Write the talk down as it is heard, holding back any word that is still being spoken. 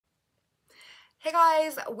Hey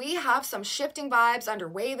guys, we have some shifting vibes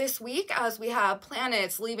underway this week as we have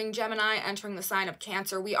planets leaving Gemini, entering the sign of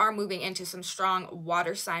Cancer. We are moving into some strong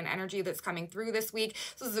water sign energy that's coming through this week.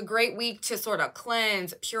 This is a great week to sort of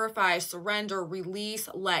cleanse, purify, surrender, release,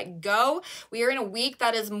 let go. We are in a week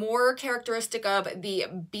that is more characteristic of the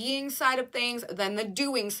being side of things than the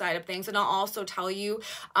doing side of things. And I'll also tell you,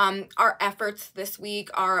 our efforts this week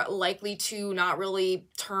are likely to not really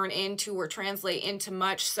turn into or translate into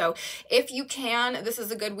much. So if you can, this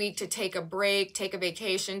is a good week to take a break, take a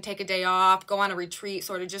vacation, take a day off, go on a retreat,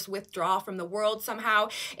 sort of just withdraw from the world somehow.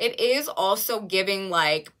 It is also giving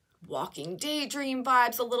like walking daydream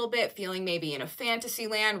vibes a little bit, feeling maybe in a fantasy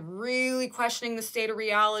land, really questioning the state of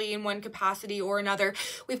reality in one capacity or another.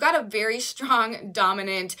 We've got a very strong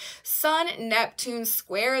dominant Sun-Neptune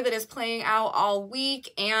square that is playing out all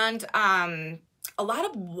week, and a lot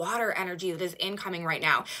of water energy that is incoming right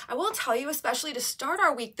now. I will tell you, especially to start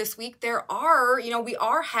our week this week, we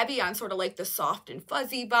are heavy on sort of like the soft and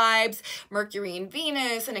fuzzy vibes. Mercury and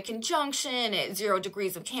Venus in a conjunction at 0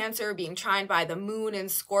 degrees of Cancer, being trined by the moon in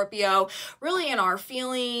Scorpio, really in our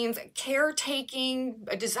feelings, caretaking,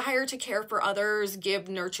 a desire to care for others, give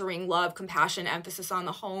nurturing love, compassion, emphasis on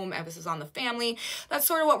the home, emphasis on the family. That's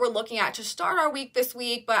sort of what we're looking at to start our week this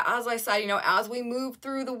week. But as I said, as we move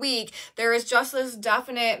through the week, there is just this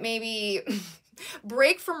definite maybe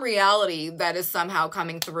break from reality that is somehow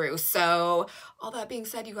coming through. So all that being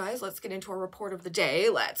said, you guys, let's get into our report of the day.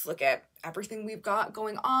 Let's look at everything we've got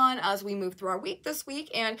going on as we move through our week this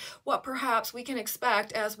week and what perhaps we can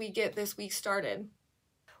expect as we get this week started.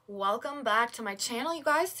 Welcome back to my channel, you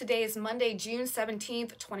guys. Today is Monday, June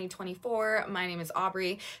 17th, 2024. My name is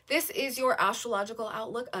Aubrey. This is your astrological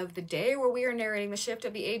outlook of the day, where we are narrating the shift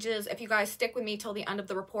of the ages. If you guys stick with me till the end of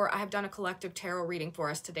the report, I have done a collective tarot reading for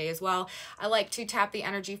us today as well. I like to tap the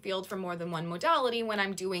energy field for more than one modality when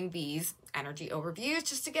I'm doing these energy overviews,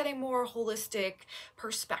 just to get a more holistic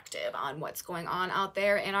perspective on what's going on out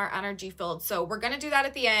there in our energy field. So we're going to do that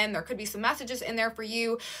at the end. There could be some messages in there for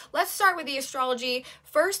you. Let's start with the astrology.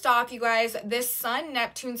 First off, you guys, this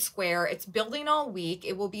Sun-Neptune square, it's building all week.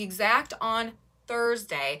 It will be exact on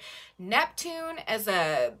Thursday. Neptune as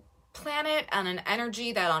a planet and an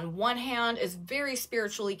energy that on one hand is very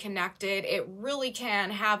spiritually connected. It really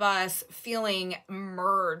can have us feeling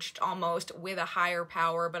merged almost with a higher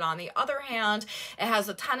power, but on the other hand, it has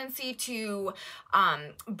a tendency to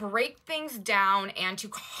break things down and to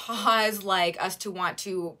cause like us to want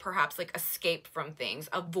to perhaps like escape from things,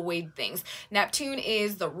 avoid things. Neptune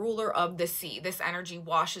is the ruler of the sea. This energy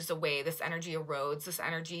washes away, this energy erodes, this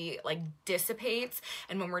energy like dissipates.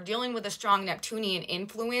 And when we're dealing with a strong Neptunian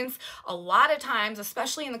influence, a lot of times,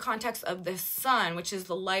 especially in the context of the sun, which is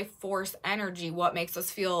the life force energy, what makes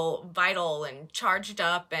us feel vital and charged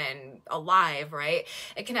up and alive, right?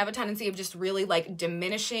 It can have a tendency of just really like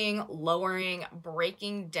diminishing, lowering,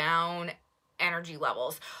 breaking down energy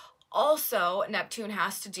levels. Also, Neptune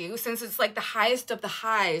has to do, since it's like the highest of the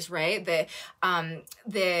highs, right? The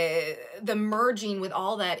merging with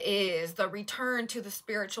all that is, the return to the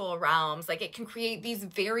spiritual realms. Like it can create these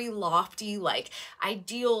very lofty like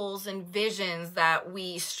ideals and visions that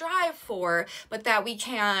we strive for, but that we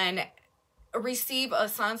can receive a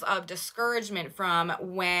sense of discouragement from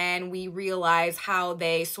when we realize how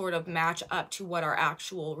they sort of match up to what our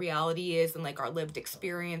actual reality is and like our lived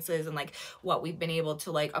experiences and like what we've been able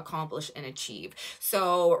to like accomplish and achieve.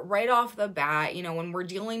 So right off the bat, when we're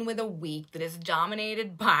dealing with a week that is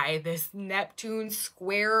dominated by this Neptune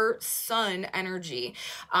square sun energy,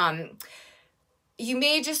 you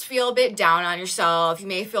may just feel a bit down on yourself. You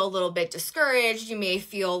may feel a little bit discouraged. You may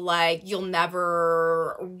feel like you'll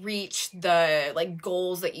never reach the like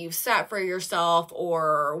goals that you've set for yourself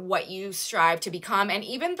or what you strive to become. And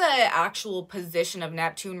even the actual position of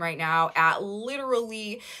Neptune right now at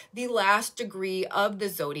literally the last degree of the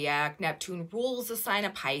zodiac. Neptune rules the sign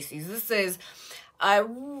of Pisces. This is a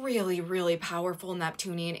really, really powerful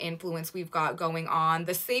Neptunian influence we've got going on.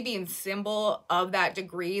 The Sabian symbol of that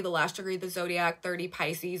degree, the last degree of the zodiac, 30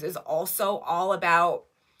 Pisces, is also all about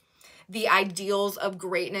the ideals of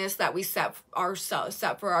greatness that we set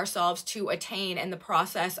for ourselves to attain in the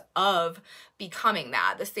process of becoming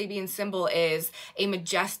that. The Sabian symbol is a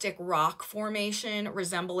majestic rock formation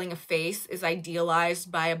resembling a face, is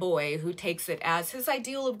idealized by a boy who takes it as his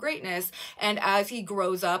ideal of greatness, and as he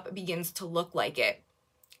grows up begins to look like it.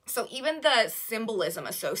 So even the symbolism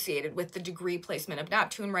associated with the degree placement of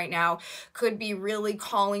Neptune right now could be really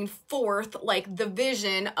calling forth like the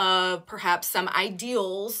vision of perhaps some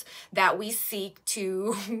ideals that we seek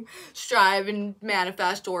to strive and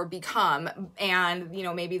manifest or become, and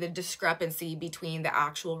maybe the discrepancy between the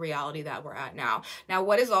actual reality that we're at now. Now,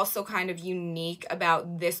 what is also kind of unique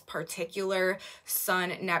about this particular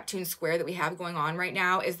Sun-Neptune square that we have going on right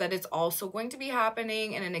now is that it's also going to be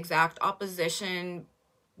happening in an exact opposition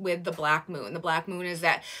with the black moon. The black moon is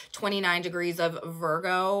at 29 degrees of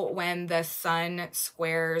Virgo when the sun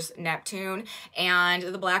squares Neptune, and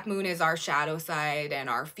the black moon is our shadow side and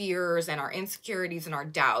our fears and our insecurities and our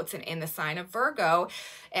doubts. And in the sign of Virgo,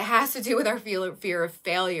 it has to do with our fear of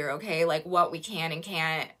failure, okay? Like what we can and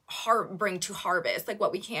can't bring to harvest, like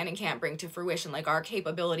what we can and can't bring to fruition, like our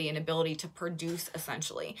capability and ability to produce,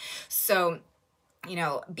 essentially. So,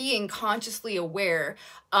 being consciously aware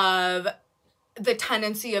of the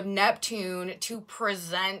tendency of Neptune to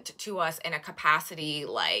present to us in a capacity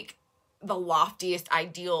like the loftiest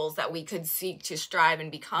ideals that we could seek to strive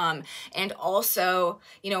and become, and also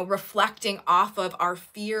reflecting off of our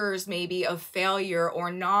fears maybe of failure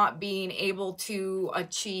or not being able to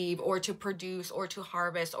achieve or to produce or to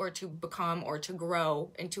harvest or to become or to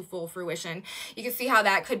grow into full fruition. You can see how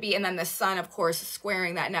that could be. And then the sun, of course,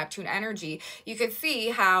 squaring that Neptune energy, you could see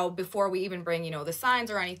how before we even bring the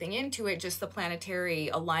signs or anything into it, just the planetary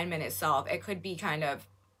alignment itself, it could be kind of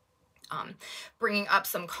bringing up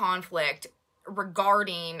some conflict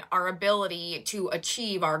regarding our ability to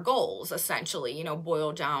achieve our goals, essentially,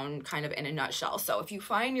 boiled down kind of in a nutshell. So if you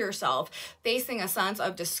find yourself facing a sense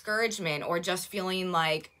of discouragement or just feeling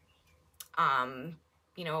like,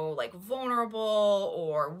 like vulnerable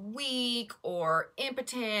or weak or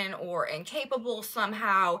impotent or incapable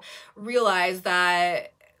somehow, realize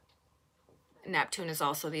that Neptune is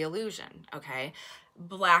also the illusion, okay?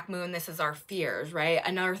 Black moon, this is our fears, right?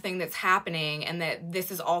 Another thing that's happening and that this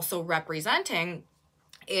is also representing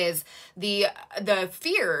is the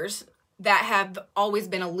fears that have always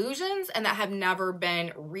been illusions and that have never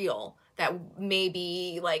been real, that may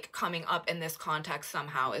be like coming up in this context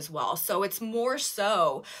somehow as well. So it's more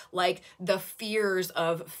so like the fears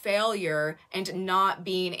of failure and not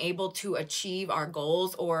being able to achieve our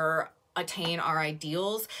goals or attain our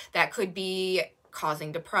ideals that could be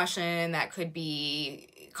causing depression, that could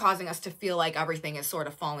be causing us to feel like everything is sort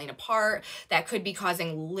of falling apart, that could be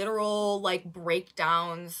causing literal like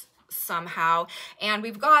breakdowns somehow. And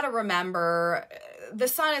we've got to remember the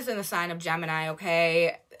sun is in the sign of Gemini,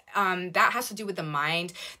 okay? That has to do with the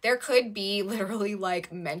mind. There could be literally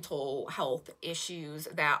like mental health issues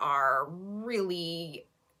that are really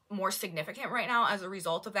more significant right now as a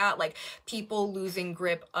result of that, like people losing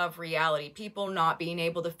grip of reality, people not being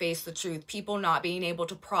able to face the truth, people not being able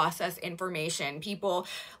to process information, people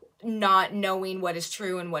not knowing what is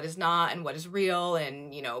true and what is not and what is real,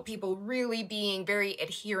 and people really being very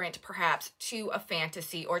adherent perhaps to a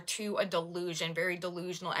fantasy or to a delusion, very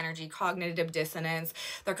delusional energy, cognitive dissonance.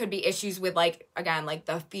 There could be issues with like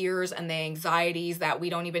the fears and the anxieties that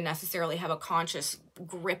we don't even necessarily have a conscious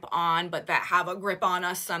grip on, but that have a grip on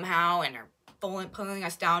us somehow and are pulling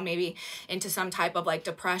us down maybe into some type of like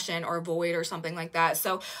depression or void or something like that.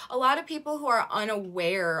 So a lot of people who are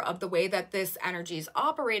unaware of the way that this energy is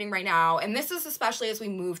operating right now, and this is especially as we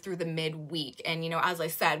move through the midweek, and as I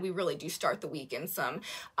said, we really do start the week in some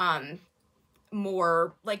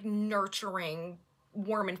more like nurturing,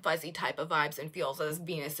 warm and fuzzy type of vibes and feels as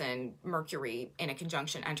Venus and Mercury in a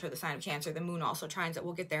conjunction enter the sign of Cancer. The moon also trines it.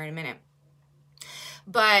 We'll get there in a minute.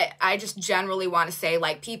 But I just generally want to say,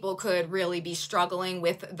 like, people could really be struggling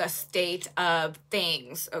with the state of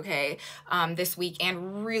things, okay, this week,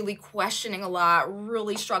 and really questioning a lot,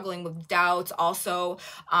 really struggling with doubts. Also,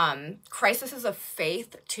 crises of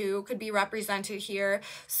faith, too, could be represented here.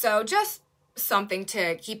 So just something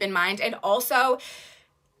to keep in mind. And also,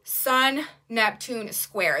 Sun, Neptune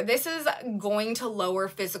square. This is going to lower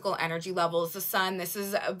physical energy levels. The sun, this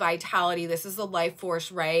is vitality. This is the life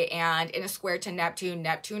force, right? And in a square to Neptune,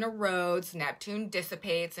 Neptune erodes, Neptune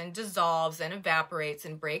dissipates and dissolves and evaporates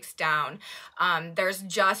and breaks down.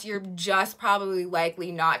 You're just probably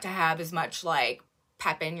likely not to have as much like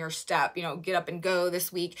pep in your step, get up and go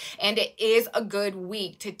this week. And it is a good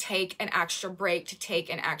week to take an extra break, to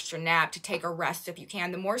take an extra nap, to take a rest if you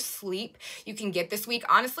can. The more sleep you can get this week,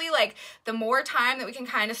 honestly, like the more time that we can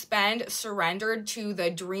kind of spend surrendered to the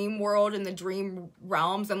dream world and the dream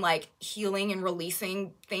realms and like healing and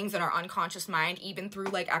releasing things in our unconscious mind, even through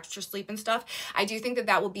like extra sleep and stuff, I do think that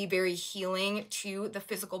that will be very healing to the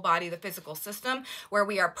physical body, the physical system, where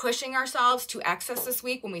we are pushing ourselves to excess this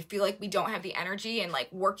week when we feel like we don't have the energy and and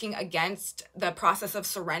like working against the process of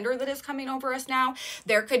surrender that is coming over us now.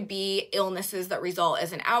 There could be illnesses that result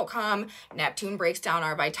as an outcome. Neptune breaks down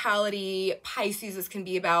our vitality. Pisces, this can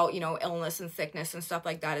be about, you know, illness and sickness and stuff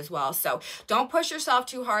like that as well. So don't push yourself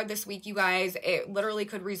too hard this week, you guys. It literally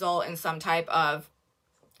could result in some type of,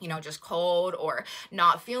 you know, just cold or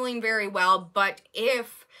not feeling very well. But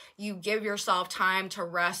if you give yourself time to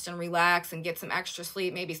rest and relax and get some extra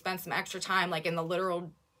sleep, maybe spend some extra time like in the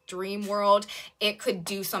literal dream world, it could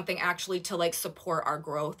do something actually to like support our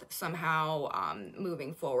growth somehow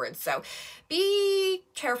moving forward. So be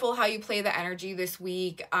careful how you play the energy this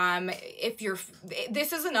week.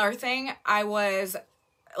 This is another thing I was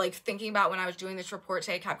like thinking about when I was doing this report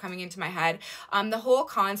today, kept coming into my head. The whole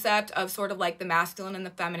concept of sort of like the masculine and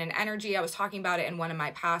the feminine energy. I was talking about it in one of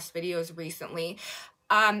my past videos recently.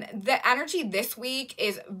 The energy this week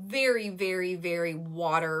is very, very, very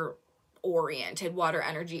water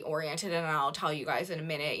energy oriented. And I'll tell you guys in a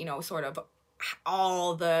minute, you know, sort of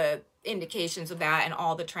all the indications of that and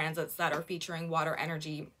all the transits that are featuring water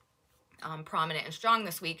energy prominent and strong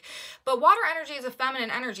this week. But water energy is a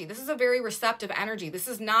feminine energy. This is a very receptive energy. This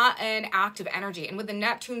is not an active energy. And with the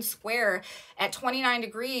Neptune square at 29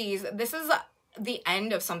 degrees, this is the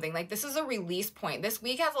end of something. Like this is a release point. This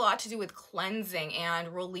week has a lot to do with cleansing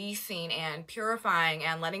and releasing and purifying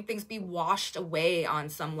and letting things be washed away on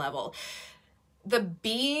some level. The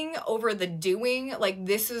being over the doing, like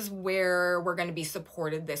this is where we're going to be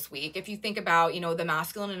supported this week. If you think about, you know, the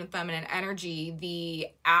masculine and feminine energy, the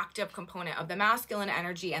active component of the masculine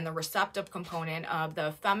energy and the receptive component of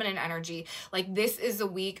the feminine energy, like this is a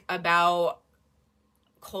week about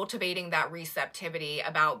cultivating that receptivity,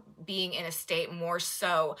 about being in a state more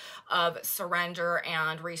so of surrender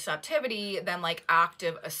and receptivity than like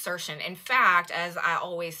active assertion. In fact, as I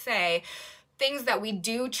always say, things that we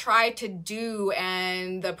do try to do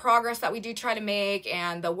and the progress that we do try to make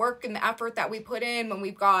and the work and the effort that we put in when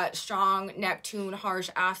we've got strong Neptune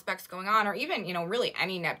harsh aspects going on, or even, you know, really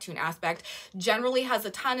any Neptune aspect, generally has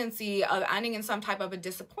a tendency of ending in some type of a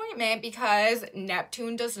disappointment because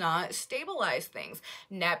Neptune does not stabilize things.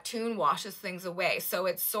 Neptune washes things away. So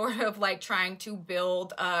it's sort of like trying to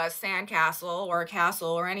build a sandcastle or a castle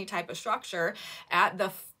or any type of structure at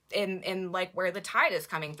the in like where the tide is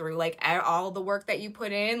coming through. Like all the work that you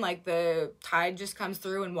put in, like the tide just comes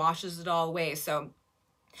through and washes it all away. So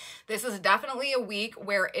this is definitely a week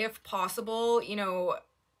where, if possible, you know,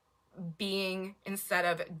 being instead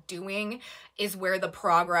of doing is where the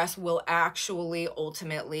progress will actually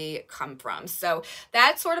ultimately come from. So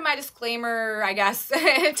that's sort of my disclaimer, I guess,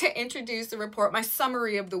 to introduce the report, my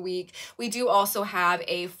summary of the week. We do also have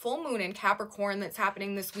a full moon in Capricorn that's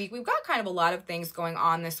happening this week. We've got kind of a lot of things going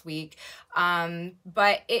on this week,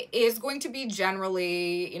 but it is going to be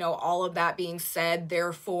generally, you know, all of that being said,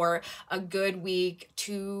 therefore a good week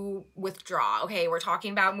to withdraw. Okay, we're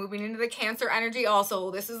talking about moving into the Cancer energy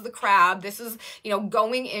also. This is the crab. This is, you know,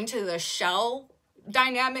 going into the shell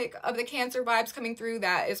dynamic of the Cancer vibes coming through.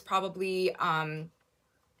 That is probably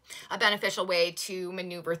a beneficial way to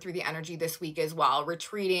maneuver through the energy this week as well.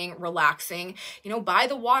 Retreating, relaxing, you know, by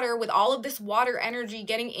the water. With all of this water energy,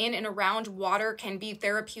 getting in and around water can be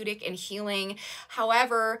therapeutic and healing.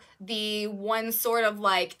 However, the one sort of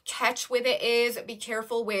like catch with it is be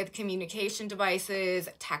careful with communication devices,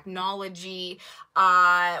 technology.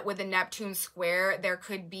 With the Neptune square, there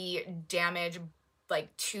could be damage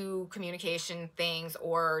like to communication things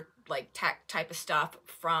or like tech type of stuff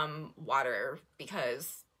from water,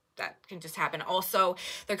 because that can just happen. Also,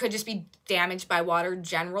 there could just be damage by water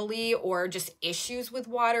generally, or just issues with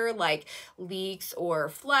water like leaks or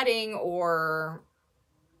flooding or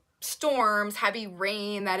storms, heavy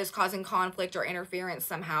rain that is causing conflict or interference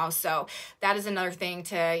somehow. So that is another thing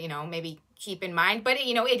to, you know, maybe keep in mind. But,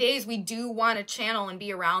 you know, we do want to channel and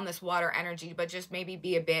be around this water energy, but just maybe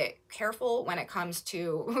be a bit careful when it comes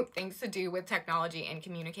to things to do with technology and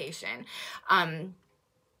communication.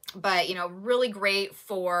 But, you know, really great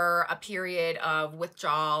for a period of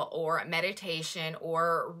withdrawal or meditation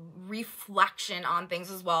or reflection on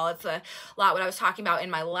things as well. It's a lot what I was talking about in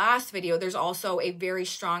my last video. There's also a very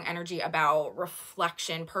strong energy about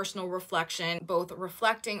reflection, personal reflection, both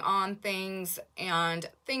reflecting on things and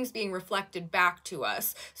things being reflected back to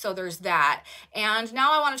us. So there's that. And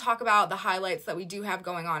now I want to talk about the highlights that we do have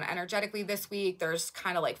going on energetically this week. There's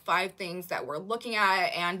kind of like 5 things that we're looking at,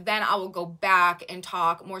 and then I will go back and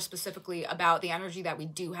talk more specifically about the energy that we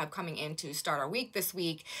do have coming in to start our week this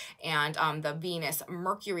week, and the Venus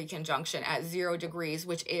Mercury conjunction at 0 degrees,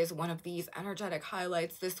 which is one of these energetic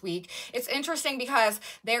highlights this week. It's interesting because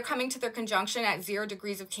they're coming to their conjunction at 0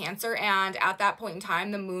 degrees of Cancer, and at that point in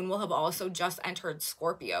time the moon will have also just entered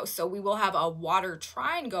Scorpio. Scorpio. So we will have a water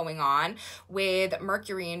trine going on with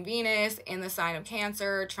Mercury and Venus in the sign of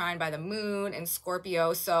Cancer, trine by the moon in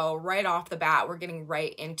Scorpio. So right off the bat, we're getting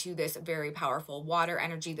right into this very powerful water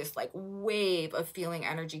energy, this like wave of feeling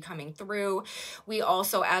energy coming through. We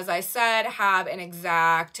also, as I said, have an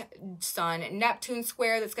exact Sun Neptune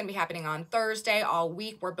square that's going to be happening on Thursday. All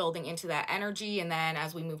week we're building into that energy, and then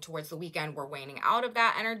as we move towards the weekend, we're waning out of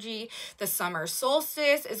that energy. The summer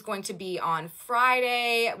solstice is going to be on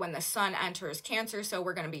Friday when the sun enters Cancer, so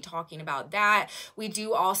we're going to be talking about that. We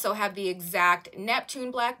do also have the exact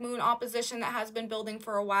Neptune black moon opposition that has been building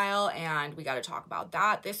for a while, and we got to talk about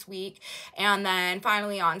that this week. And then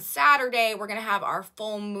finally on Saturday, we're going to have our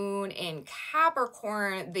full moon in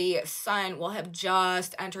Capricorn. The sun will have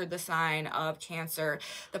just entered the sign of Cancer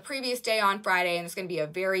the previous day on Friday, and it's going to be a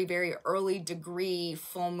very, very early degree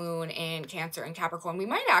full moon in Cancer and Capricorn. We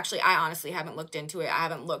might actually, I honestly haven't looked into it. I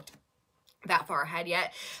haven't looked that far ahead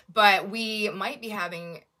yet, but we might be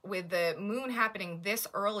having, with the moon happening this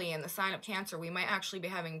early in the sign of Cancer, we might actually be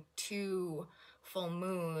having 2 full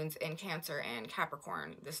moons in Cancer and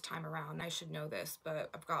Capricorn this time around. I should know this, but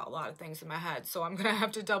I've got a lot of things in my head, so I'm gonna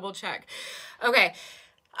have to double check. Okay.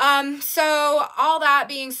 So all that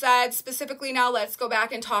being said, specifically now let's go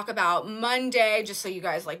back and talk about Monday, just so you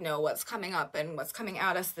guys like know what's coming up and what's coming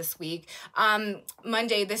at us this week.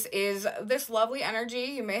 Monday, this is this lovely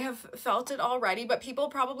energy. You may have felt it already, but people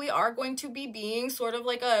probably are going to be being sort of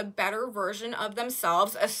like a better version of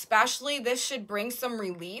themselves. Especially this should bring some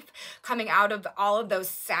relief coming out of all of those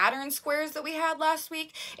Saturn squares that we had last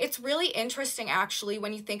week. It's really interesting actually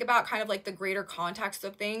when you think about kind of like the greater context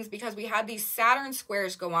of things, because we had these Saturn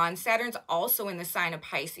squares go on. Saturn's also in the sign of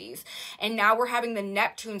Pisces, and now we're having the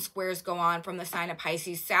Neptune squares go on from the sign of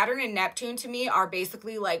Pisces. Saturn and Neptune to me are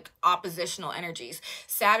basically like oppositional energies.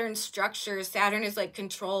 Saturn structures, Saturn is like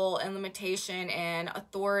control and limitation and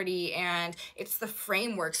authority, and it's the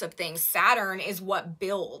frameworks of things. Saturn is what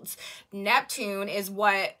builds. Neptune is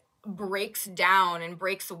what breaks down and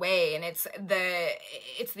breaks away, and it's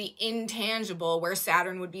the intangible where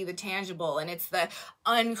Saturn would be the tangible, and it's the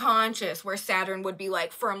unconscious where Saturn would be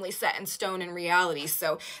like firmly set in stone in reality.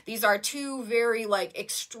 So these are 2 very like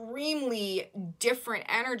extremely different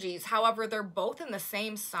energies. However, they're both in the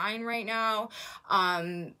same sign right now.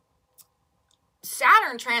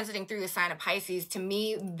 Saturn transiting through the sign of Pisces, to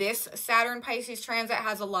me, this Saturn Pisces transit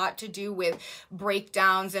has a lot to do with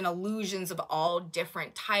breakdowns and illusions of all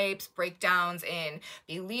different types, breakdowns in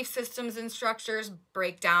belief systems and structures,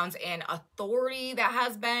 breakdowns in authority that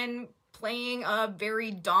has been playing a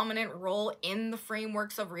very dominant role in the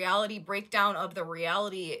frameworks of reality, breakdown of the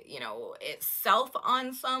reality, you know, itself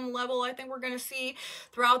on some level. I think we're going to see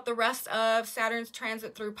throughout the rest of Saturn's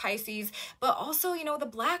transit through Pisces. But also, you know, the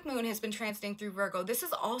black moon has been transiting through Virgo. This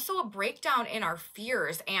is also a breakdown in our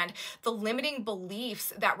fears and the limiting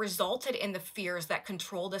beliefs that resulted in the fears that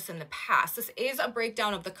controlled us in the past. This is a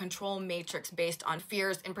breakdown of the control matrix based on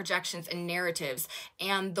fears and projections and narratives,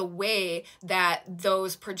 and the way that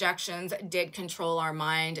those projections did control our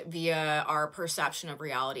mind via our perception of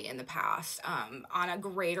reality in the past, on a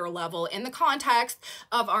greater level in the context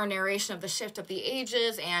of our narration of the shift of the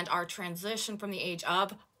ages and our transition from the age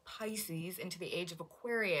of Pisces into the age of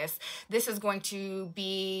Aquarius. This is going to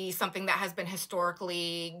be something that has been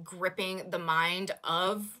historically gripping the mind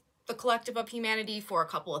of the collective of humanity for a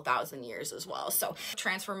couple of thousand years as well. So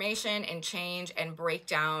transformation and change and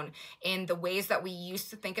breakdown in the ways that we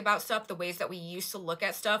used to think about stuff, the ways that we used to look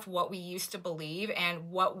at stuff, what we used to believe,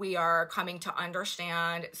 and what we are coming to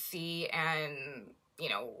understand, see, and, you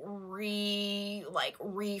know,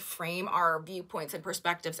 reframe our viewpoints and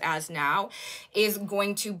perspectives as now is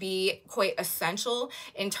going to be quite essential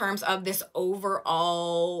in terms of this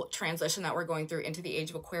overall transition that we're going through into the age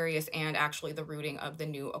of Aquarius, and actually the rooting of the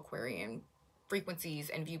new Aquarian frequencies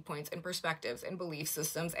and viewpoints and perspectives and belief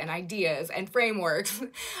systems and ideas and frameworks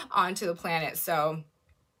onto the planet. So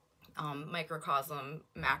microcosm,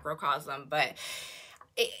 macrocosm, but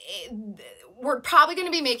we're probably going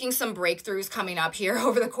to be making some breakthroughs coming up here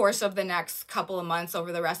over the course of the next couple of months,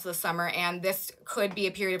 over the rest of the summer. And this could be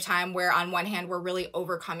a period of time where on one hand, we're really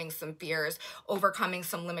overcoming some fears, overcoming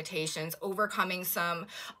some limitations, overcoming some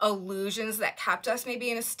illusions that kept us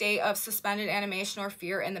maybe in a state of suspended animation or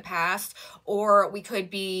fear in the past, or we could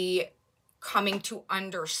be coming to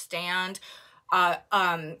understand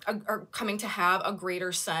or coming to have a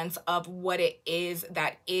greater sense of what it is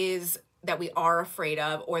that we are afraid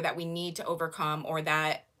of, or that we need to overcome, or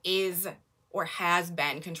that is or has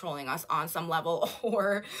been controlling us on some level.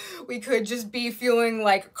 Or we could just be feeling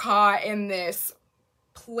like caught in this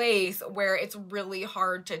place where it's really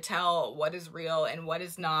hard to tell what is real and what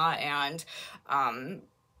is not. And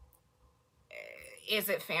is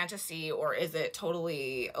it fantasy, or is it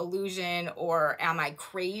totally illusion, or am I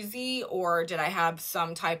crazy, or did I have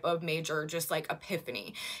some type of major just like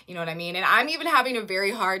epiphany? You know what I mean? And I'm even having a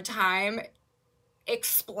very hard time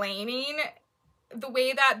explaining the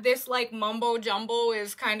way that this like mumbo jumbo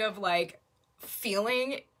is kind of like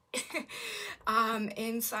feeling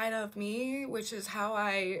inside of me, which is how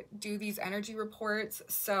I do these energy reports.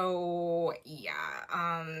 So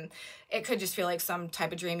yeah, it could just feel like some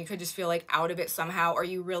type of dream. You could just feel like out of it somehow, or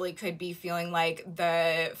you really could be feeling like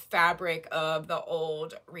the fabric of the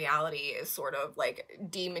old reality is sort of like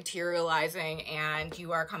dematerializing, and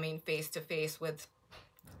you are coming face to face with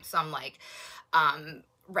some like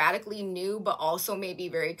radically new but also maybe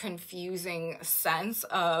very confusing sense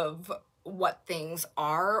of what things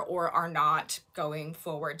are or are not going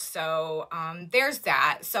forward. So there's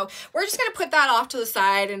that. So we're just gonna put that off to the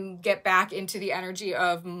side and get back into the energy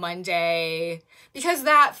of Monday, because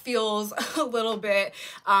that feels a little bit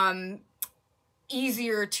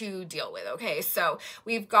easier to deal with. Okay, so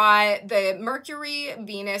we've got the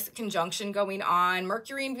Mercury-Venus conjunction going on.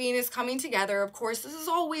 Mercury and Venus coming together. Of course, this is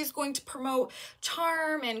always going to promote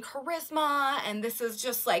charm and charisma, and this is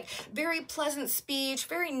just like very pleasant speech,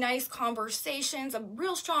 very nice conversations, a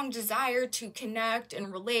real strong desire to connect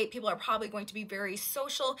and relate. People are probably going to be very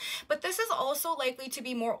social, but this is also likely to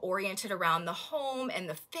be more oriented around the home and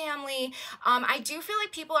the family. I do feel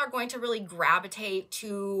like people are going to really gravitate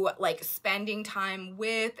to like spending time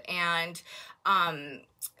with and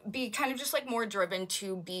be kind of just like more driven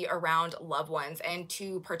to be around loved ones and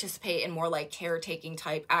to participate in more like caretaking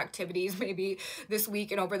type activities maybe this week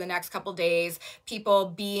and over the next couple days. People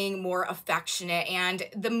being more affectionate, and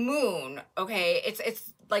the moon, okay,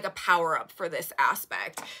 it's like a power up for this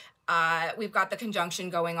aspect. We've got the conjunction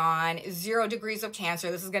going on, 0 degrees of Cancer.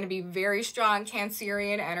 This is going to be very strong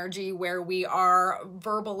Cancerian energy, where we are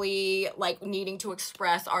verbally like needing to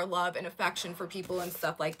express our love and affection for people and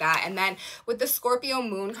stuff like that. And then with the Scorpio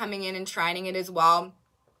moon coming in and trining it as well,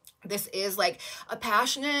 this is like a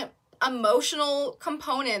passionate, emotional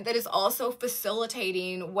component that is also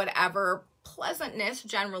facilitating whatever pleasantness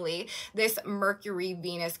generally this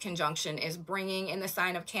Mercury-Venus conjunction is bringing in the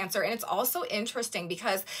sign of Cancer. And it's also interesting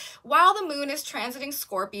because while the moon is transiting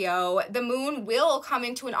Scorpio, the moon will come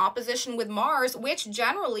into an opposition with Mars, which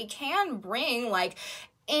generally can bring like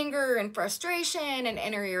anger and frustration and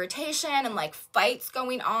inner irritation and like fights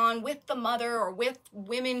going on with the mother or with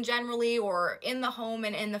women generally, or in the home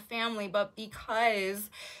and in the family. But because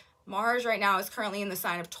Mars right now is currently in the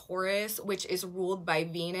sign of Taurus, which is ruled by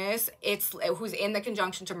Venus, who's in the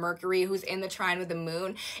conjunction to Mercury, who's in the trine with the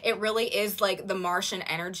moon. It really is like the Martian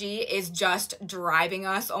energy is just driving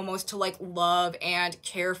us almost to like love and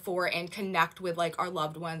care for and connect with like our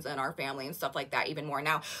loved ones and our family and stuff like that even more.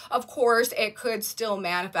 Now, of course, it could still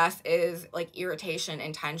manifest as like irritation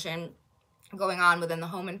and tension going on within the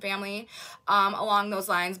home and family along those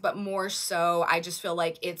lines, but more so I just feel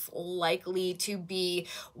like it's likely to be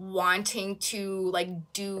wanting to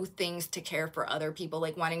like do things to care for other people,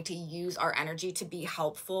 like wanting to use our energy to be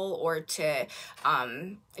helpful or to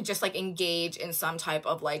just like engage in some type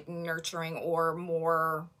of like nurturing or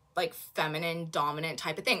more like feminine dominant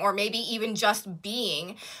type of thing, or maybe even just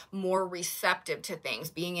being more receptive to things,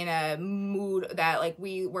 being in a mood that like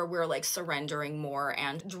where we're like surrendering more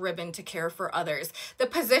and driven to care for others. The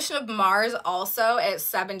position of Mars also at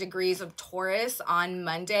 7 degrees of Taurus on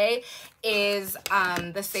Monday is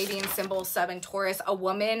the Sabian symbol 7 Taurus. A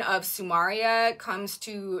woman of Sumeria comes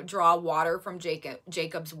to draw water from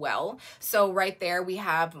Jacob's well. So right there we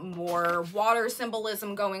have more water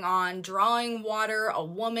symbolism going on, drawing water, a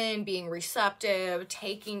woman being receptive,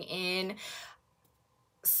 taking in.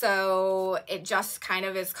 So it just kind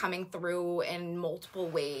of is coming through in multiple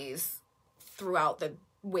ways throughout the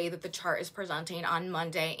way that the chart is presenting on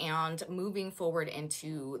Monday and moving forward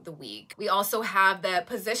into the week. We also have the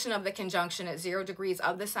position of the conjunction at 0 degrees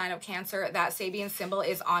of the sign of Cancer. That Sabian symbol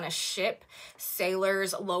is on a ship.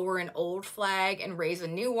 Sailors lower an old flag and raise a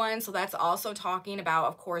new one. So that's also talking about,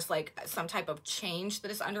 of course, like some type of change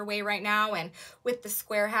that is underway right now. And with the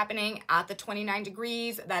square happening at the 29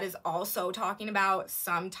 degrees, that is also talking about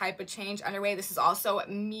some type of change underway. This is also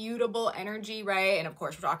mutable energy, right? And of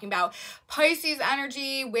course, we're talking about Pisces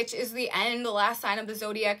energy, which is the last sign of the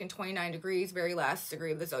zodiac, and 29 degrees, very last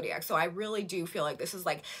degree of the zodiac. So I really do feel like this is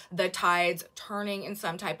like the tides turning in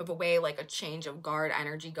some type of a way, like a change of guard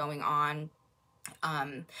energy going on,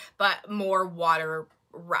 but more water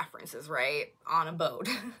references, right? On a boat.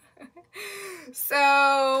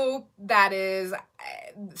 So that is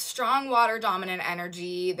strong water dominant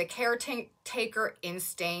energy. The caretaker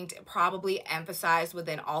instinct probably emphasized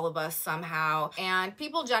within all of us somehow. And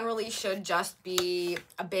people generally should just be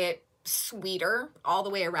a bit sweeter all the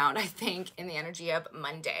way around, I think, in the energy of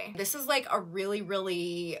Monday. This is like a really,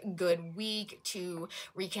 really good week to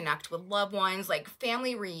reconnect with loved ones. Like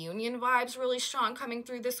family reunion vibes really strong coming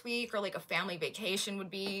through this week, or like a family vacation would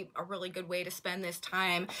be a really good way to spend this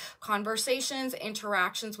time. Conversations,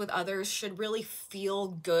 interactions with others should really feel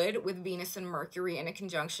good with Venus and Mercury in a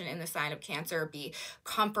conjunction in the sign of Cancer. Be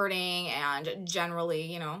comforting and generally,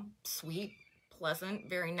 you know, sweet, pleasant,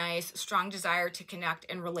 very nice, strong desire to connect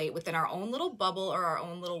and relate within our own little bubble or our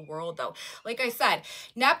own little world though. Like I said,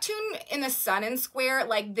 Neptune in the sun and square,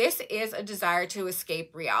 like this is a desire to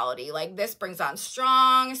escape reality. Like this brings on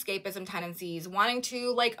strong escapism tendencies, wanting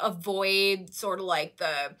to like avoid sort of like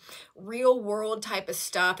the real world type of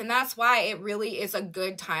stuff. And that's why it really is a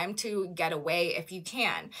good time to get away if you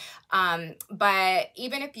can. But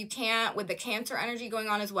even if you can't, with the Cancer energy going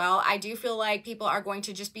on as well, I do feel like people are going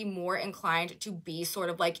to just be more inclined to be sort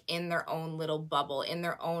of like in their own little bubble, in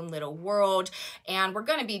their own little world. And we're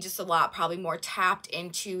going to be just a lot probably more tapped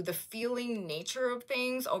into the feeling nature of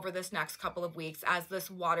things over this next couple of weeks as this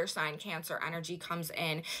water sign Cancer energy comes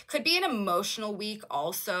in. Could be an emotional week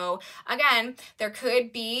also. Again, there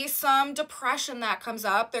could be some depression that comes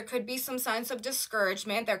up. There could be some sense of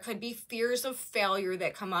discouragement. There could be fears of failure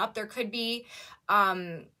that come up. There could be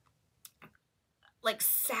like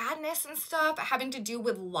sadness and stuff having to do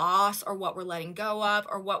with loss or what we're letting go of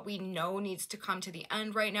or what we know needs to come to the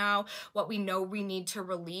end right now, what we know we need to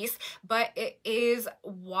release. But it is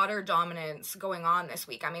water dominance going on this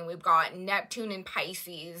week. I mean, we've got Neptune in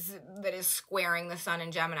Pisces that is squaring the sun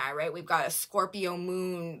in Gemini, right? We've got a Scorpio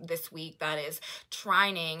moon this week that is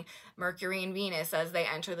trining Mercury and Venus as they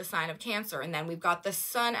enter the sign of Cancer. And then we've got the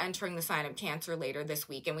sun entering the sign of Cancer later this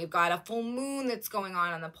week. And we've got a full moon that's going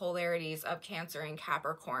on the polarities of Cancer and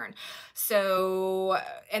Capricorn. So,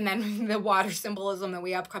 and then the water symbolism that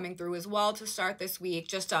we have coming through as well to start this week,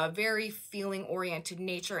 just a very feeling oriented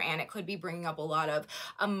nature. And it could be bringing up a lot of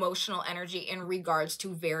emotional energy in regards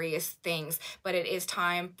to various things. But it is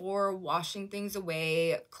time for washing things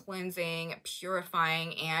away, cleansing,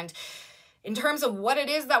 purifying, and in terms of what it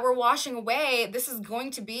is that we're washing away, this is going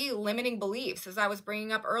to be limiting beliefs, as I was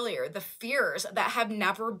bringing up earlier, the fears that have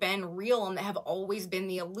never been real and that have always been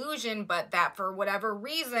the illusion, but that for whatever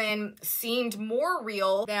reason seemed more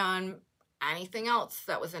real than anything else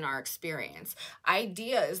that was in our experience.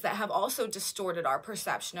 Ideas that have also distorted our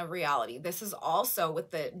perception of reality. This is also with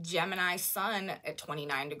the Gemini sun at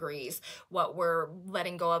 29 degrees, what we're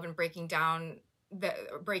letting go of and breaking down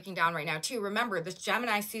right now too. Remember, this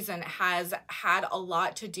Gemini season has had a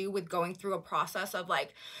lot to do with going through a process of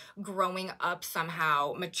like growing up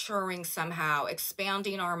somehow, maturing somehow,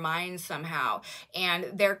 expanding our minds somehow. And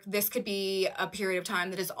this could be a period of time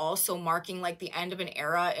that is also marking like the end of an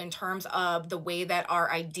era in terms of the way that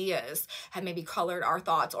our ideas have maybe colored our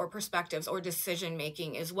thoughts or perspectives or decision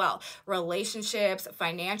making as well. Relationships,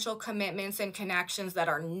 financial commitments, and connections that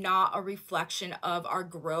are not a reflection of our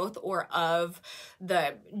growth or of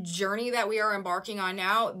the journey that we are embarking on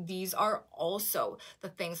now. These are also the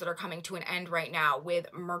things that are coming to an end right now, with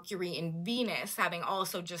Mercury and Venus having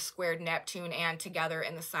also just squared Neptune and together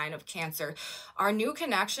in the sign of Cancer. Our new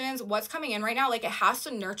connections, what's coming in right now, like it has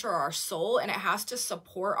to nurture our soul and it has to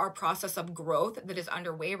support our process of growth that is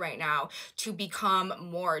underway right now to become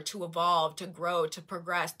more, to evolve, to grow, to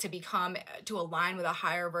progress, to align with a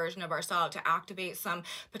higher version of ourselves, to activate some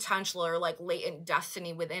potential or like latent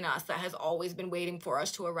destiny within us that has always been waiting for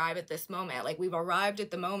us to arrive at this moment. Like we've arrived at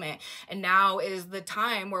the moment, and now is the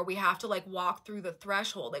time where we have to like walk through the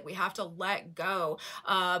threshold. Like we have to let go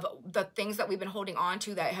of the things that we've been holding on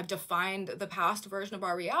to that have defined the past version of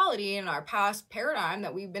our reality and our past paradigm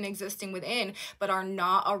that we've been existing within, but are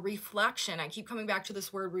not a reflection. I keep coming back to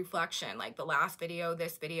this word reflection, like the last video,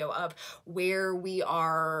 this video, of where we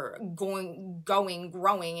are growing,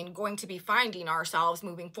 and going to be finding ourselves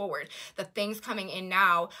moving forward. The things coming in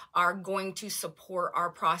now are going to support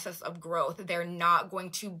our process of growth. They're not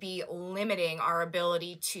going to be limiting our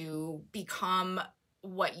ability to become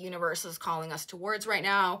what universe is calling us towards right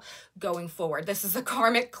now going forward. This is a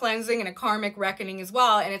karmic cleansing and a karmic reckoning as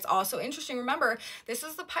well. And it's also interesting. Remember, this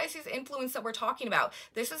is the Pisces influence that we're talking about.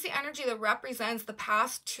 This is the energy that represents the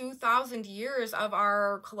past 2,000 years of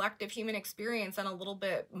our collective human experience and a little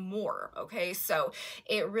bit more. Okay. So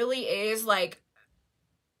it really is like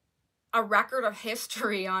a record of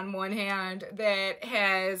history on one hand that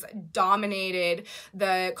has dominated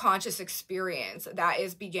the conscious experience that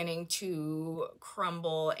is beginning to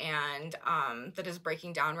crumble and that is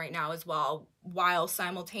breaking down right now as well, while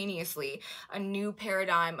simultaneously a new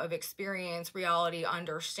paradigm of experience, reality,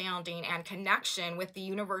 understanding, and connection with the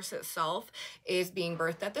universe itself is being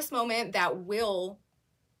birthed at this moment that will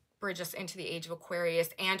bridge us into the age of Aquarius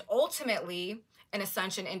and ultimately an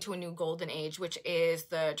ascension into a new golden age, which is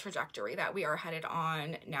the trajectory that we are headed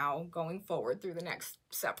on now going forward through the next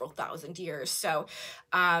several thousand years. So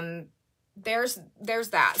there's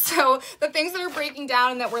that. So the things that are breaking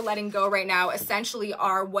down and that we're letting go right now essentially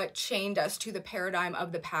are what chained us to the paradigm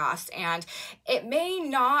of the past. And it may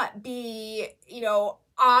not be, you know,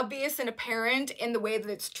 obvious and apparent in the way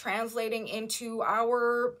that it's translating into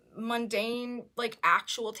our mundane, like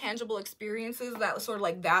actual tangible experiences, that sort of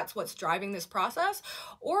like that's what's driving this process,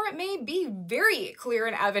 or it may be very clear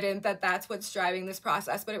and evident that that's what's driving this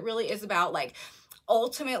process, but it really is about like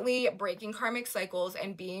ultimately breaking karmic cycles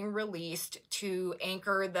and being released to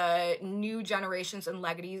anchor the new generations and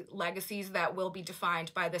legacies that will be defined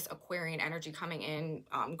by this Aquarian energy coming in,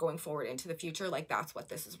 going forward into the future. Like that's what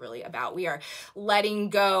this is really about. We are letting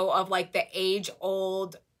go of like the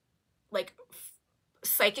age-old like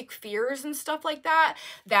psychic fears and stuff like that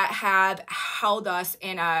that have held us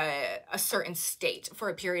in a certain state for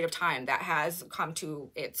a period of time that has come to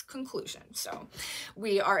its conclusion. So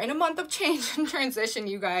we are in a month of change and transition,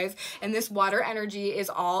 you guys, and this water energy is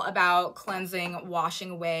all about cleansing, washing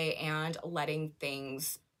away, and letting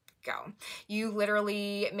things go. You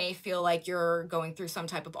literally may feel like you're going through some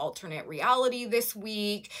type of alternate reality this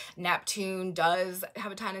week. Neptune does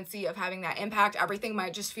have a tendency of having that impact. Everything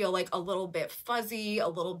might just feel like a little bit fuzzy, a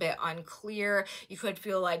little bit unclear. You could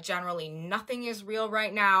feel like generally nothing is real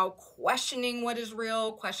right now, questioning what is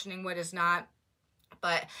real, questioning what is not.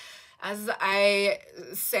 But as I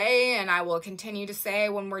say, and I will continue to say,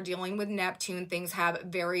 when we're dealing with Neptune, things have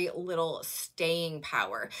very little staying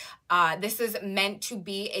power. This is meant to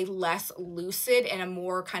be a less lucid and a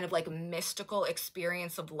more kind of like mystical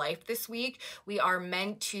experience of life this week. We are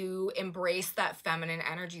meant to embrace that feminine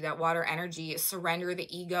energy, that water energy, surrender the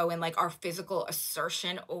ego and like our physical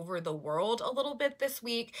assertion over the world a little bit this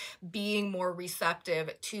week, being more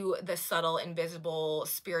receptive to the subtle, invisible,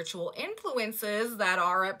 spiritual influences that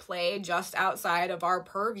are at play just outside of our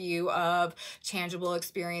purview of tangible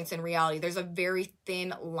experience and reality. There's a very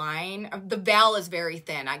thin line. The veil is very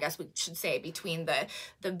thin, I guess we should say, between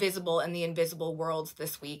the visible and the invisible worlds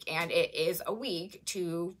this week. And it is a week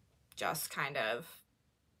to just kind of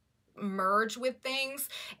merge with things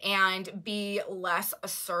and be less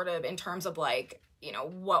assertive in terms of like, you know,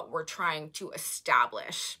 what we're trying to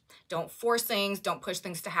establish. Don't force things, don't push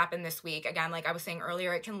things to happen this week. Again, like I was saying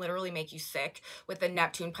earlier, it can literally make you sick with the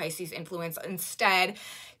Neptune Pisces influence. Instead,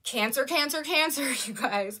 Cancer, you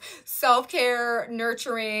guys. Self-care,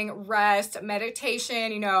 nurturing, rest,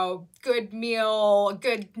 meditation, you know, good meal,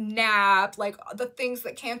 good nap, like the things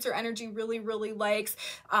that Cancer energy really, really likes.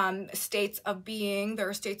 States of being. There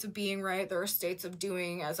are states of being, right? There are states of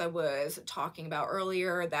doing, as I was talking about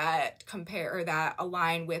earlier, that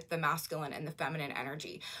align with the masculine and the feminine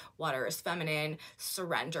energy. Water is feminine,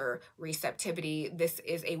 surrender, receptivity. This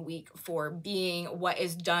is a week for being. What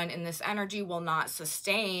is done in this energy will not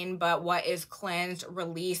sustain, but what is cleansed,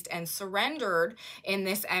 released, and surrendered in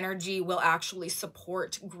this energy will actually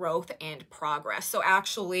support growth and progress. So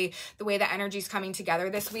actually, the way the energy is coming together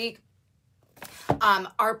this week,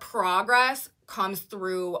 our progress comes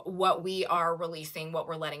through what we are releasing, what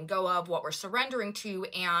we're letting go of, what we're surrendering to,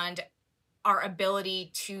 and our ability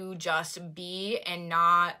to just be and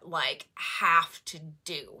not like have to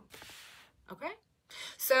do. Okay?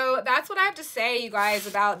 So that's what I have to say, you guys,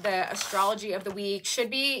 about the astrology of the week. Should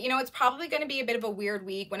be, you know, it's probably going to be a bit of a weird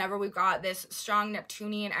week whenever we've got this strong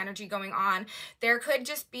Neptunian energy going on. There could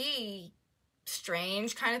just be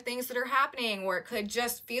strange kind of things that are happening, or it could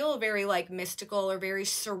just feel very like mystical or very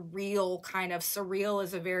surreal. Kind of surreal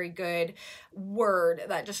is a very good word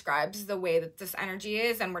that describes the way that this energy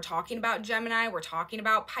is. And we're talking about Gemini, we're talking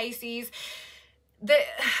about Pisces.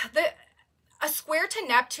 A square to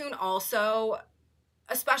Neptune also,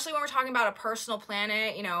 especially when we're talking about a personal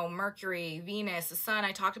planet, you know, Mercury, Venus, the sun.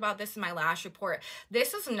 I talked about this in my last report.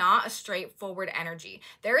 This is not a straightforward energy.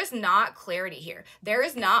 There is not clarity here. There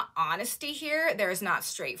is not honesty here. There is not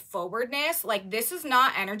straightforwardness. Like, this is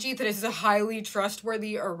not energy that is highly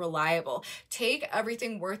trustworthy or reliable. Take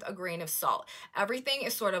everything worth a grain of salt. Everything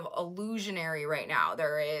is sort of illusionary right now.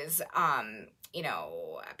 There is you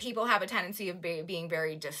know, people have a tendency of being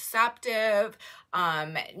very deceptive.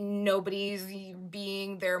 Nobody's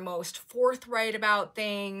being their most forthright about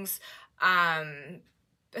things.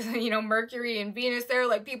 You know, Mercury and Venus there,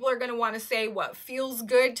 like people are going to want to say what feels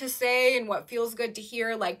good to say and what feels good to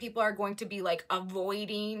hear. Like people are going to be like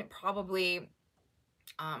avoiding probably,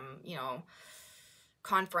 you know,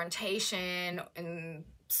 confrontation and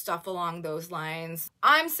stuff along those lines.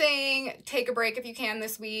 I'm saying take a break if you can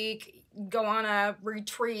this week, go on a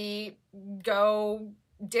retreat, go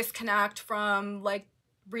disconnect from like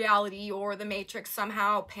reality or the matrix,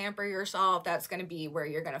 somehow pamper yourself. That's going to be where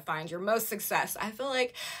you're going to find your most success, I feel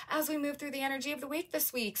like, as we move through the energy of the week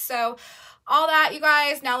this week. So all that, you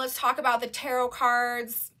guys, now let's talk about the tarot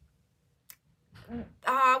cards.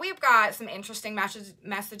 We've got some interesting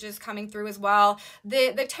messages coming through as well.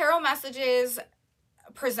 The tarot messages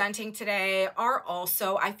presenting today are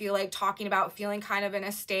also, I feel like, talking about feeling kind of in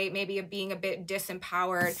a state maybe of being a bit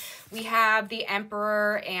disempowered. We have the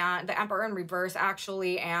Emperor and the Emperor in reverse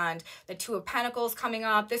actually, and the Two of Pentacles coming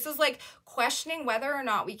up. This is like questioning whether or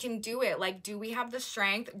not we can do it. Like, do we have the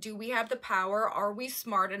strength? Do we have the power? Are we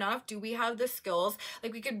smart enough? Do we have the skills?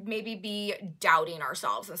 Like, we could maybe be doubting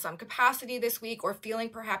ourselves in some capacity this week, or feeling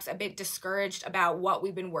perhaps a bit discouraged about what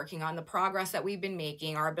we've been working on, the progress that we've been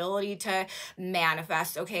making, our ability to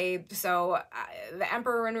manifest. Okay, so the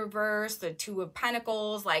Emperor in reverse, the Two of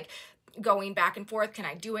Pentacles, like going back and forth. Can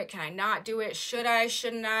I do it? Can I not do it? Should I?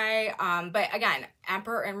 Shouldn't I? But again,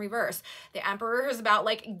 Emperor in reverse. The Emperor is about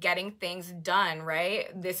like getting things done, right?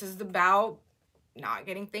 This is about not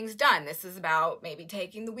getting things done. This is about maybe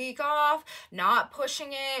taking the week off, not pushing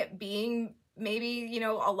it, being maybe, you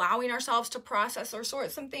know, allowing ourselves to process or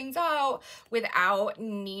sort some things out without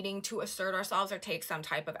needing to assert ourselves or take some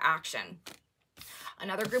type of action.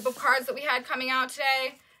 Another group of cards that we had coming out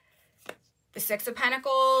today, the Six of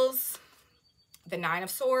Pentacles, the Nine of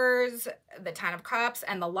Swords, the Ten of Cups,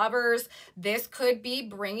 and the Lovers. This could be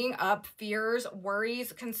bringing up fears,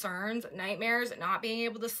 worries, concerns, nightmares, not being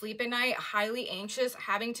able to sleep at night, highly anxious,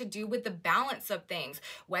 having to do with the balance of things,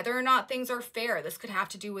 whether or not things are fair. This could have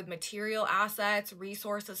to do with material assets,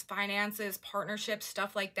 resources, finances, partnerships,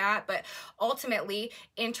 stuff like that, but ultimately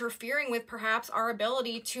interfering with perhaps our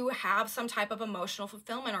ability to have some type of emotional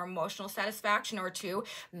fulfillment or emotional satisfaction, or to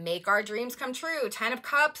make our dreams come true. Ten of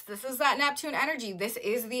Cups, this is that Neptune energy. This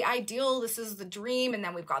is the ideal. This is the dream. And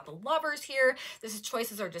then we've got the Lovers here. This is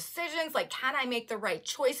choices or decisions. Like, can I make the right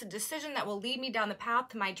choice, a decision that will lead me down the path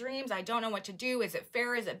to my dreams? I don't know what to do. Is it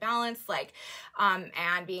fair? Is it balanced? Like,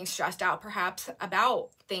 and being stressed out perhaps about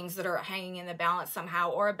things that are hanging in the balance somehow,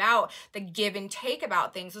 or about the give and take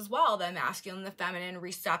about things as well. The masculine, the feminine,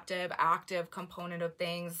 receptive, active component of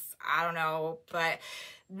things. I don't know, but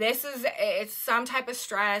this is, it's some type of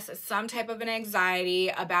stress, it's some type of an anxiety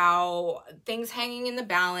about things hanging in the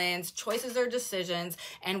balance, choices or decisions,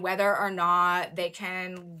 and whether or not they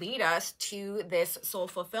can lead us to this soul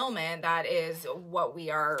fulfillment that is what we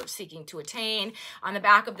are seeking to attain. On the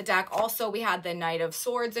back of the deck also, we had the Knight of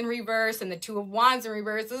Swords in reverse and the Two of Wands in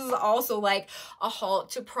reverse. This is also like a halt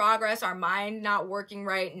to progress, our mind not working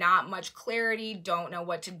right, not much clarity, don't know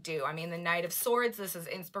what to do. I mean, the Knight of Swords, this is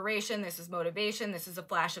inspiration, this is motivation, this is a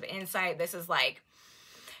flash of insight, this is like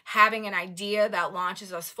having an idea that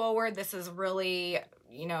launches us forward. This is really,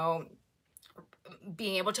 you know,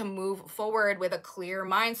 being able to move forward with a clear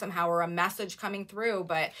mind somehow, or a message coming through.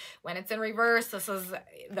 But when it's in reverse, this is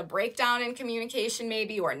the breakdown in communication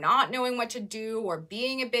maybe, or not knowing what to do, or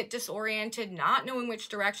being a bit disoriented, not knowing which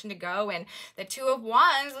direction to go. And the Two of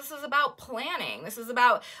Wands, this is about planning. This is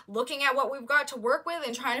about looking at what we've got to work with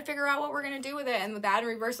and trying to figure out what we're going to do with it. And with that in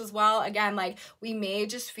reverse as well, again, like we may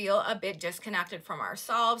just feel a bit disconnected from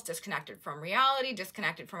ourselves, disconnected from reality,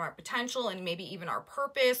 disconnected from our potential, and maybe even our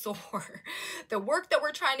purpose, or the work that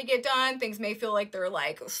we're trying to get done. Things may feel like they're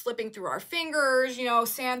like slipping through our fingers, you know,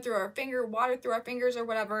 sand through our finger, water through our fingers, or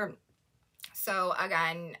whatever. So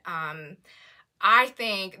again, I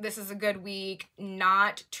think this is a good week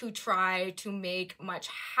not to try to make much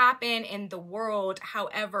happen in the world.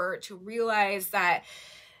 However, to realize that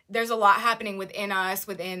there's a lot happening within us,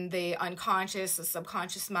 within the unconscious, the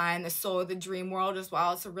subconscious mind, the soul, the dream world as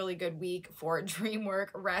well. It's a really good week for dream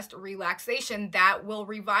work, rest, relaxation that will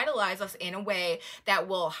revitalize us in a way that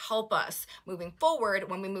will help us moving forward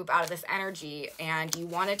when we move out of this energy. And you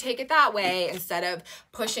want to take it that way instead of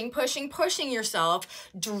pushing yourself,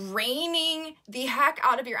 draining the heck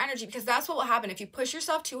out of your energy, because that's what will happen. If you push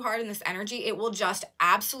yourself too hard in this energy, it will just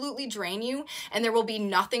absolutely drain you, and there will be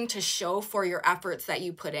nothing to show for your efforts that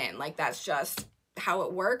you put in. Like, that's just how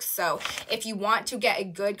it works. So if you want to get a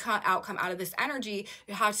good outcome out of this energy,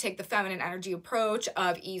 you have to take the feminine energy approach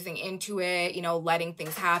of easing into it, you know, letting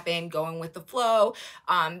things happen, going with the flow,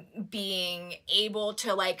 being able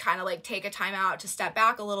to like kind of like take a time out to step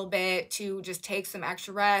back a little bit, to just take some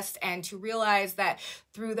extra rest, and to realize that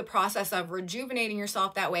through the process of rejuvenating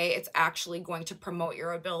yourself that way, it's actually going to promote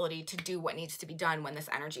your ability to do what needs to be done when this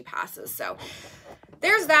energy passes. So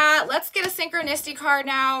there's that. Let's get a synchronicity card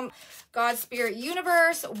now. God, Spirit,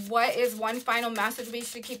 Universe, what is one final message we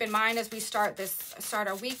should keep in mind as we start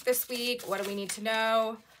our week this week? What do we need to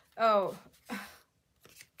know? Oh,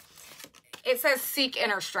 it says seek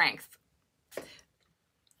inner strength,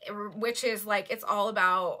 which is like, it's all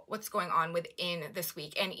about what's going on within this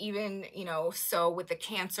week. And even, you know, so with the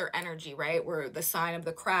Cancer energy, right, where the sign of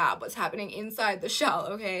the crab, what's happening inside the shell,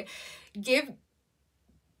 okay?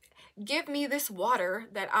 Give me this water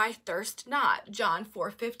that I thirst not, John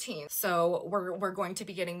 4:15. So we're going to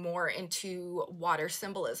be getting more into water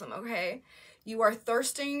symbolism, okay? You are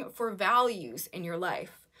thirsting for values in your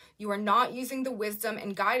life. You are not using the wisdom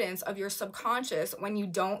and guidance of your subconscious when you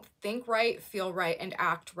don't think right, feel right, and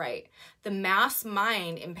act right. The mass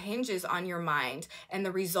mind impinges on your mind, and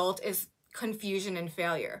the result is confusion and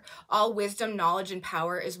failure. All wisdom, knowledge, and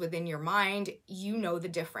power is within your mind. You know the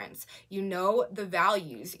difference. You know the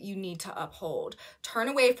values you need to uphold. Turn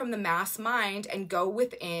away from the mass mind and go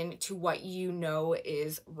within to what you know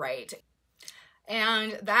is right.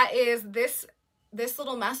 And that is this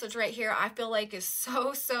little message right here. I feel like is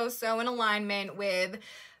so in alignment with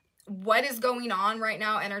what is going on right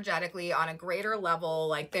now energetically on a greater level.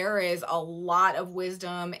 Like, there is a lot of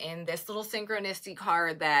wisdom in this little synchronicity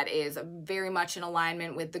card that is very much in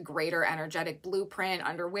alignment with the greater energetic blueprint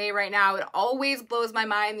underway right now. It always blows my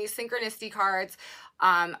mind. These synchronicity cards,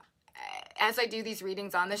 as I do these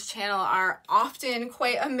readings on this channel, are often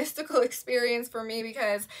quite a mystical experience for me,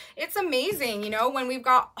 because it's amazing, you know, when we've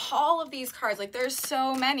got all of these cards, like there's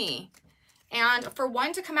so many. And for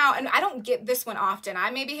one to come out, and I don't get this one often.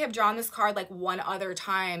 I maybe have drawn this card like one other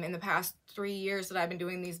time in the past 3 years that I've been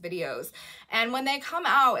doing these videos. And when they come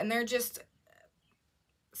out and they're just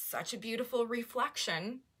such a beautiful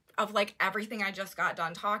reflection of like everything I just got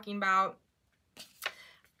done talking about,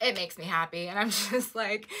 it makes me happy. And I'm just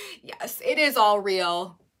like, yes, it is all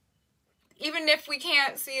real. Even if we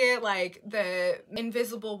can't see it, like the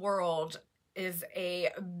invisible world is a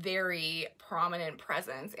very prominent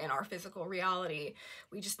presence in our physical reality.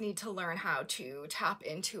 We just need to learn how to tap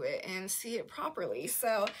into it and see it properly.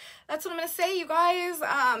 So that's what I'm going to say, you guys.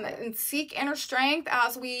 And seek inner strength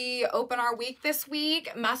as we open our week this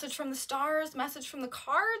week. Message from the stars, message from the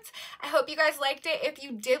cards. I hope you guys liked it. If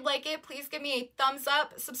you did like it, please give me a thumbs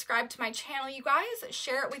up. Subscribe to my channel, you guys.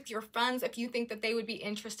 Share it with your friends if you think that they would be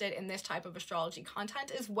interested in this type of astrology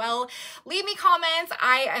content as well. Leave me comments.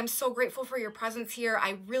 I am so grateful for your presence here.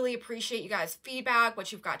 I really appreciate you guys' feedback,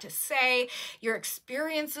 what you've got to say, your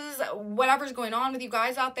experiences, whatever's going on with you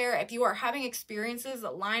guys out there. If you are having experiences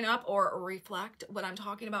that line up or reflect what I'm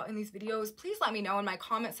talking about in these videos, please let me know in my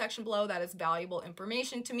comment section below. That is valuable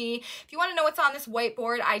information to me. If you want to know what's on this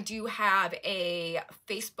whiteboard, I do have a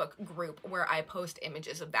Facebook group where I post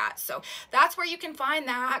images of that. So that's where you can find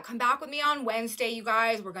that. Come back with me on Wednesday, you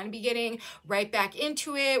guys. We're going to be getting right back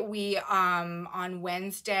into it. We, on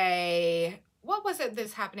Wednesday, what was it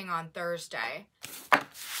that's happening on Thursday?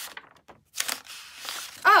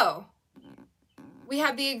 Oh, we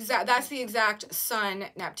have that's the exact Sun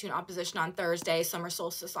Neptune opposition on Thursday, summer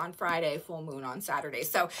solstice on Friday, full moon on Saturday.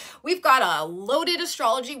 So we've got a loaded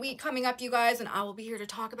astrology week coming up, you guys, and I will be here to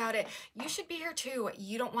talk about it. You should be here too.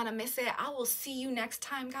 You don't want to miss it. I will see you next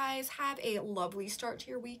time, guys. Have a lovely start to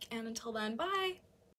your week, and until then, bye.